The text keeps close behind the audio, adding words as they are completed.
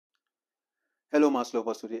Hello, maths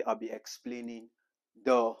lovers. Today I'll be explaining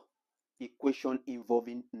the equation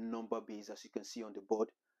involving number base, as you can see on the board,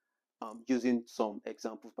 using some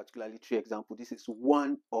examples, particularly 3 examples. This is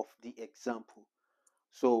one of the example.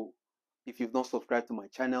 So if you've not subscribed to my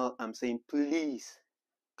channel, I'm saying please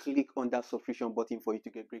click on that subscription button for you to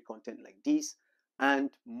get great content like this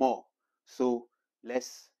and more. So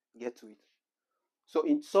let's get to it. So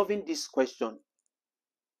in solving this question,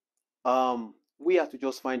 we have to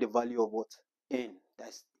just find the value of what? N.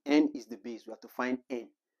 That's n is the base. We have to find n.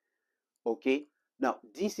 Okay, now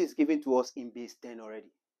this is given to us in base 10 already.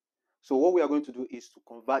 So what we are going to do is to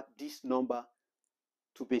convert this number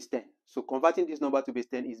to base 10. So converting this number to base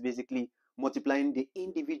 10 is basically multiplying the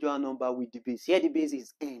individual number with the base. Here the base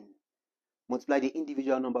is n. Multiply the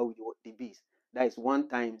individual number with the base. That is 1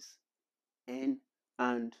 times n,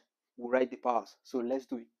 and we'll write the powers. So let's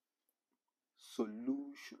do it.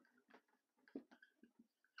 Solution.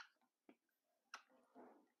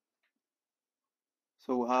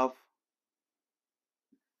 So we have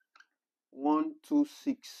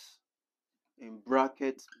 126 in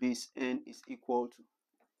bracket base n is equal to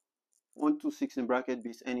 126 in bracket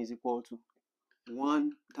base n is equal to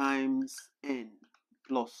 1 times n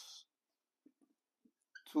plus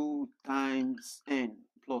 2 times n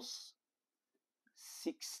plus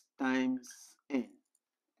 6 times n.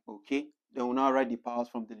 Okay, then we'll now write the powers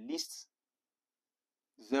from the list.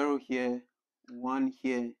 0 here, 1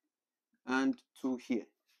 here, and 2 here.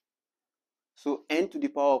 So n to the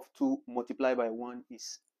power of 2 multiplied by 1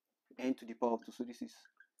 is n to the power of 2. So this is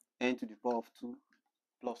n to the power of 2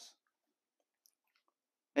 plus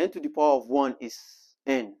n to the power of 1 is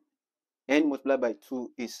n. N multiplied by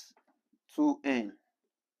 2 is 2n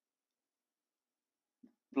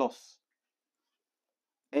plus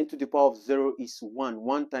n to the power of 0 is 1.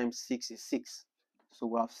 1 times 6 is 6. So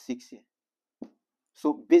we have 6 here.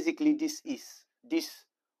 So basically this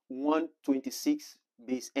 126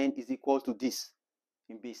 base n is equal to this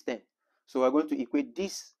in base 10. So we're going to equate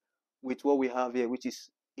this with what we have here, which is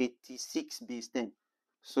 86 base 10.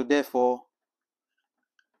 So therefore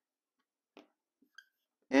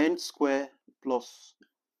n squared plus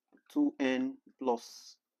 2n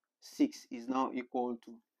plus 6 is now equal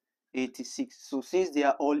to 86. So since they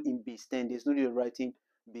are all in base 10, there's no need of writing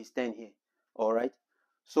base 10 here. All right.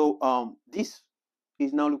 So this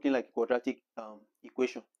is now looking like a quadratic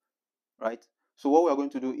equation, right? So what we are going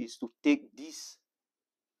to do is to take this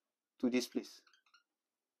to this place.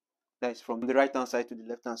 That is from the right hand side to the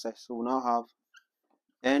left hand side. So we now have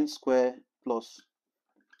n squared plus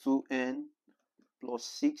 2n plus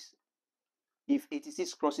 6. If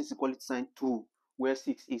 86 crosses equality sign 2, where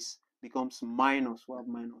 6 is, becomes minus, we have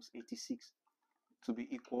minus 86 to be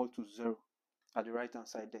equal to 0 at the right hand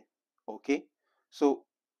side there. Okay, so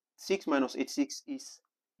 6 minus 86 is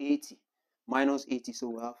 80, minus 80. So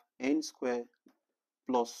we have n squared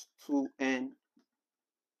plus 2n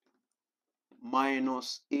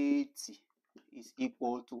minus 80 is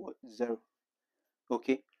equal to what? 0.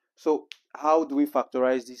 Okay, so how do we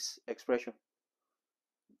factorize this expression?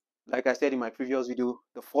 Like I said in my previous video,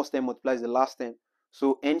 the first term multiplies the last term.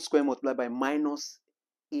 So n squared multiplied by minus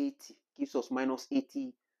 80 gives us minus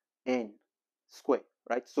 80n squared,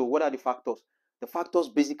 right? So what are the factors? The factors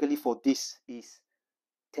basically for this is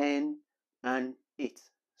 10 and 8.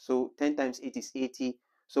 So 10 times 8 is 80.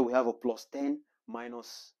 So we have a plus 10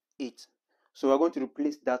 minus 8. So we're going to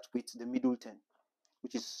replace that with the middle term,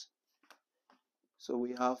 which is, so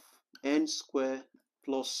we have n squared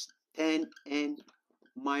plus 10n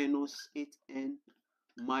minus 8n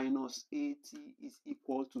minus 80 is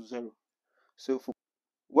equal to 0. So for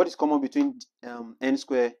what is common between n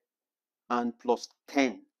squared and plus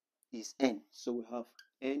 10 is n. So we have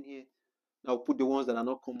n here. Now put the ones that are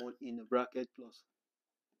not common in the bracket plus.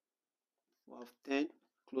 We have 10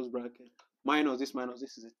 close bracket minus this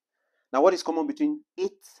is it. Now what is common between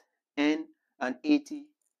 8n and 80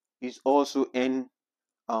 is also n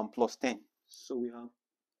plus 10. So we have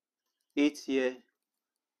 8 here.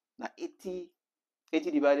 Now 80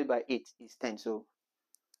 divided by 8 is 10. So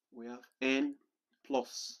we have n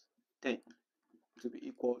plus 10 to be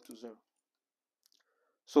equal to 0.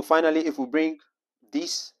 So finally, if we bring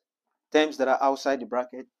these terms that are outside the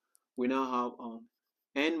bracket, we now have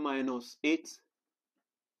n minus 8,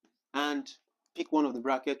 and pick one of the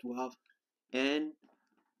bracket, we have n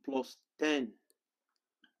plus 10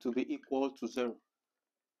 to be equal to 0.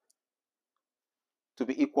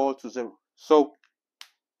 So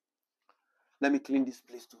let me clean this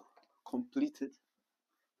place to complete it.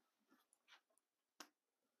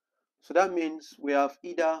 So that means we have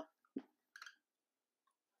either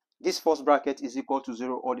this first bracket is equal to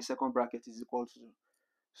 0 or the second bracket is equal to 0.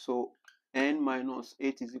 So n minus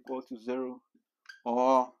 8 is equal to 0,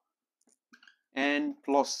 or n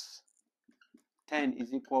plus 10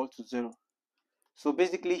 is equal to 0. So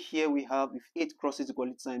basically here we have, if 8 crosses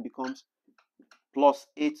equality sign, becomes plus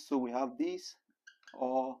 8. So we have this,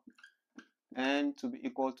 or n to be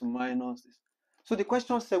equal to minus this. So the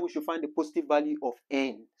question said we should find the positive value of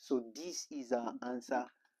n. So this is our answer.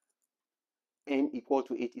 N equal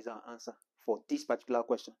to 8 is our answer for this particular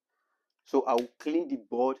question. So I will clean the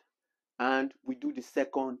board and we do the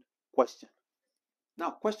second question.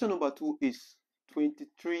 Now question number 2 is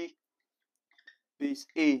 23 base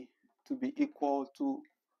a to be equal to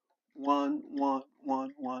 1 1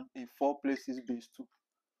 1 1 in 4 places base 2.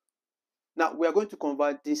 Now we are going to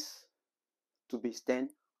convert this to base 10,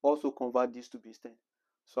 also convert this to base 10.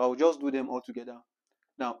 So I'll just do them all together.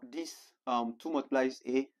 Now this 2 multiplies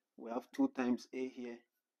a, we have 2 times a here,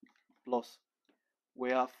 plus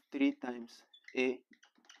we have 3 times a,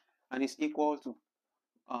 and it's equal to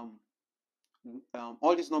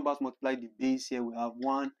all these numbers multiply the base here. We have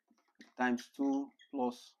 1 times 2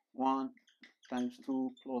 plus 1 times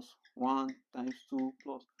 2 plus 1 times 2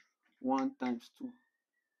 plus 1 times 2.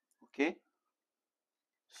 Okay,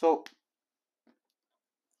 so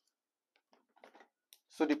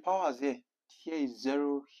the powers here is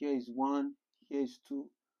 0, here is 1, here is 2,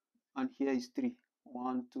 and here is 3.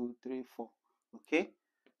 1 2 3 4. Okay,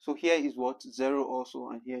 so here is what? 0 also,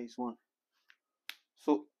 and here is 1.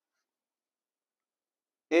 So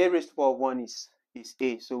a raised to the power of 1 is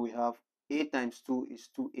a, so we have a times 2 is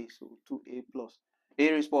 2a, so 2a plus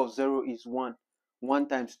a raised to the power of 0 is 1. 1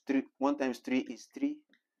 times 3 is 3.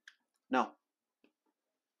 Now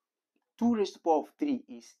 2 raised to the power of 3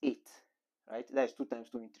 is 8, right? That is 2 times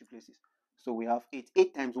 2 in 3 places, so we have 8.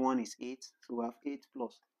 8 times 1 is 8, so we have 8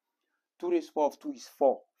 plus 2 raised to the power of 2 is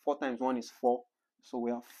 4. 4 times 1 is 4, so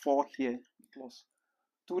we have 4 here, plus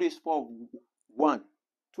 2 raised to the power of 1.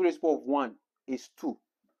 2 raised to the power of 1 is 2,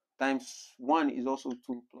 times 1 is also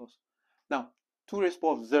 2, plus. Now 2 raised to the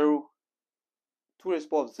power of 0, 2 raised to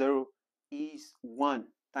the power of 0 is 1,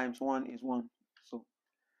 times 1 is 1. So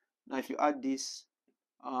now if you add this,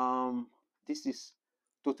 this is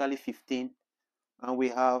totally 15, and we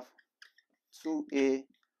have 2a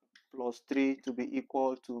plus 3 to be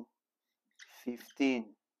equal to 15.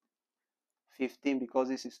 15, because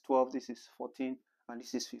this is 12, this is 14, and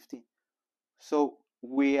this is 15. So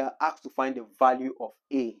we are asked to find the value of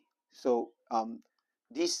a. So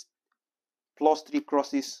this plus 3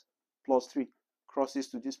 crosses, plus 3 crosses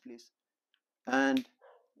to this place, and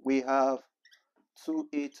we have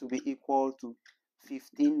 2a to be equal to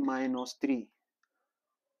 15 minus 3,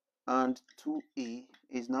 and 2a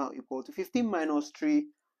is now equal to 15 minus 3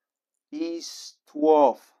 is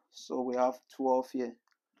 12. So we have 12 here.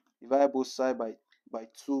 Divide both sides by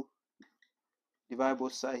 2. Divide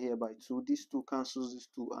both sides here by 2. This 2 cancels this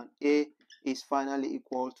 2, and a is finally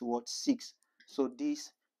equal to what? 6. So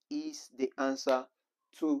this is the answer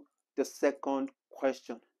to the second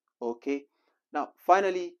question. Okay, now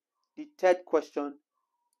finally the third question.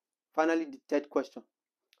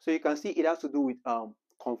 So you can see it has to do with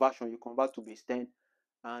conversion. You convert to base 10,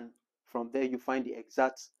 and from there you find the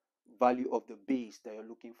exact value of the base that you're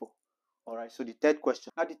looking for. All right, so the third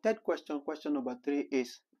question. Now the third question, question number 3,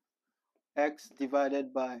 is x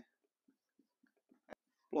divided by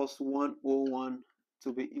plus 101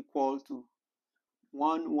 to be equal to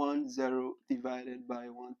 110 divided by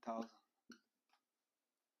 1000.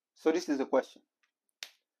 So this is the question.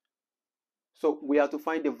 So we have to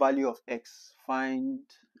find the value of x. Find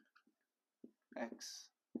x.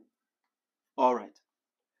 All right.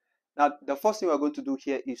 Now the first thing we're going to do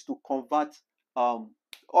here is to convert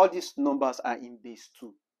all these numbers are in base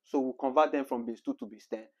 2. So we'll convert them from base 2 to base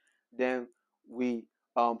 10. Then we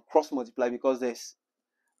cross multiply, because there's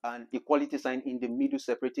an equality sign in the middle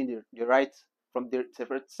separating the right from the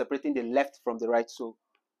separating the left from the right. So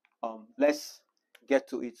let's get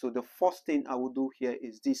to it. So the first thing I will do here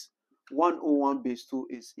is this: 101 base 2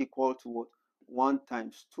 is equal to what? 1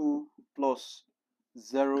 times 2 plus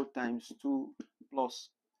 0 times 2 plus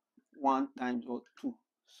 1 times 2.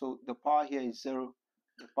 So the power here is 0,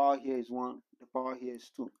 the power here is 1, the power here is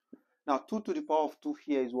 2. Now 2 to the power of 2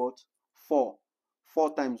 here is what? 4.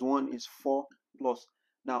 4 times 1 is 4, plus.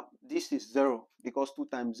 Now this is 0, because 2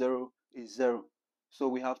 times 0 is 0. So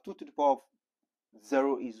we have 2 to the power of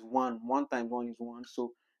 0 is 1. 1 times 1 is 1.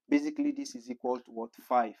 So basically this is equal to what?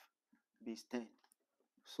 5 base 10.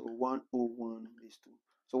 So 101 base 2.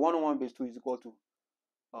 So 101 base 2 is equal to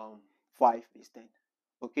 5 base 10.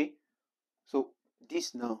 Okay, so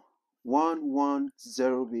this now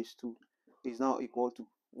 110 base 2 is now equal to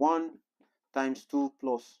 1 times 2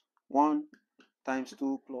 plus 1 times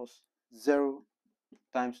 2 plus 0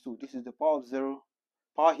 times 2. This is the power of 0.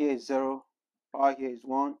 Power here is 0. Power here is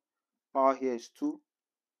 1. Power here is 2.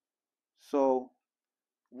 So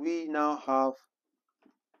we now have,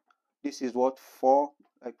 this is what, 4,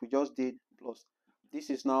 like we just did, plus this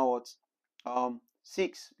is now what,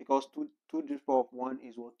 6, because 2 to the power of 1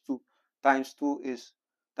 is what, 2, times 2 is,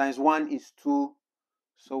 times 1 is 2.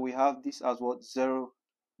 So we have this as what, 0,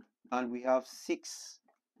 and we have 6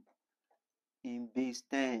 in base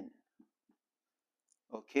 10.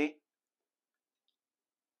 Okay,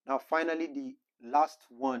 now finally the last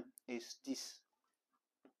one is this.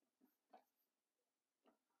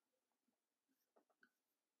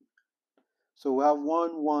 So we have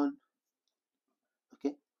 1 1.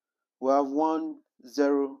 Okay, we have 1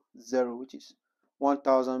 0 0, which is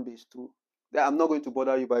 1000 base 2. I'm not going to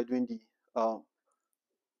bother you by doing the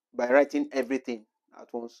by writing everything at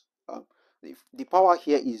once. If the power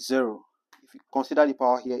here is 0, if you consider the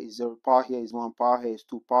power here is 0, power here is 1, power here is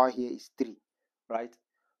 2, power here is 3, right?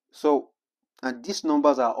 So, and these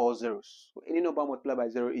numbers are all zeros. So any number multiplied by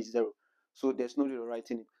 0 is 0. So there's no need of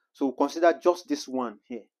writing it. So consider just this one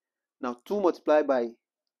here. Now 2 multiplied by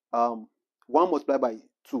 1 multiplied by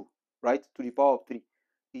 2, right, to the power of 3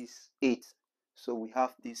 is 8. So we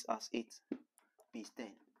have this as 8 base 10.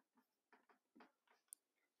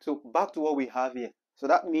 So back to what we have here. So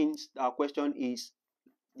that means our question is,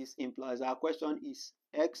 this implies our question is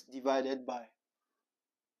x divided by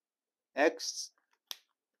x.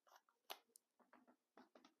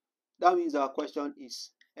 That means our question is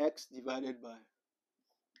x divided by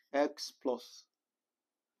x plus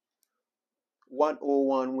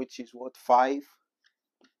 101, which is what, 5,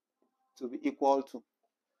 to be equal to,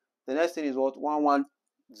 the next thing is what,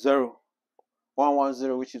 110,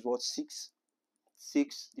 110, which is what, 6,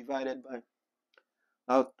 6 divided by,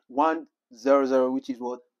 now 100, which is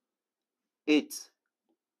what, 8.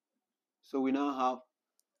 So we now have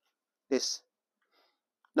this.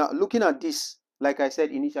 Now looking at this, like I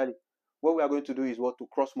said initially, what we are going to do is what, to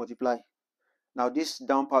cross multiply. Now this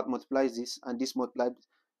down part multiplies this, and this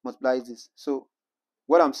multiplies this. So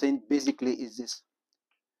what I'm saying basically is this.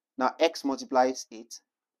 Now x multiplies 8,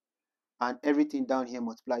 and everything down here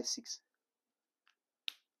multiplies 6.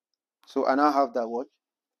 So I now have that what?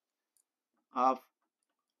 I have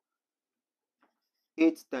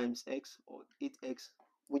 8 times x, or 8x,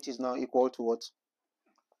 which is now equal to what?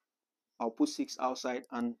 I'll put 6 outside,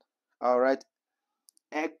 and I'll write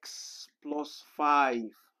x plus 5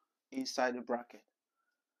 inside the bracket.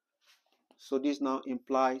 So this now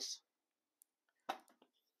implies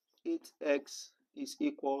 8x is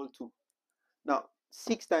equal to, now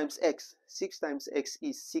 6 times x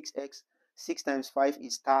is 6x, 6 times 5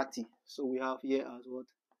 is 30. So we have here as what?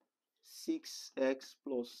 6x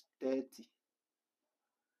plus 30,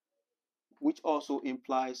 which also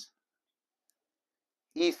implies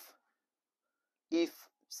if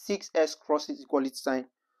 6x crosses equality sign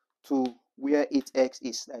to where 8x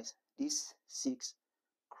is, that this 6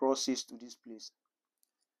 crosses to this place,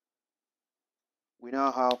 we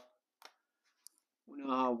now have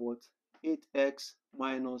what? 8x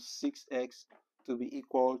minus 6x to be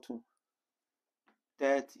equal to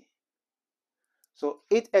 30. So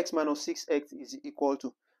 8x minus 6x is equal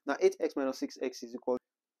to, now 8x minus 6x is equal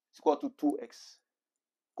to 2x,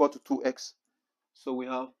 equal to 2x. So we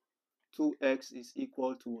have 2x is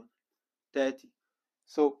equal to 30.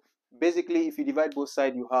 So basically, if you divide both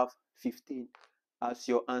sides, you have 15 as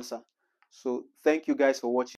your answer. So thank you guys for watching.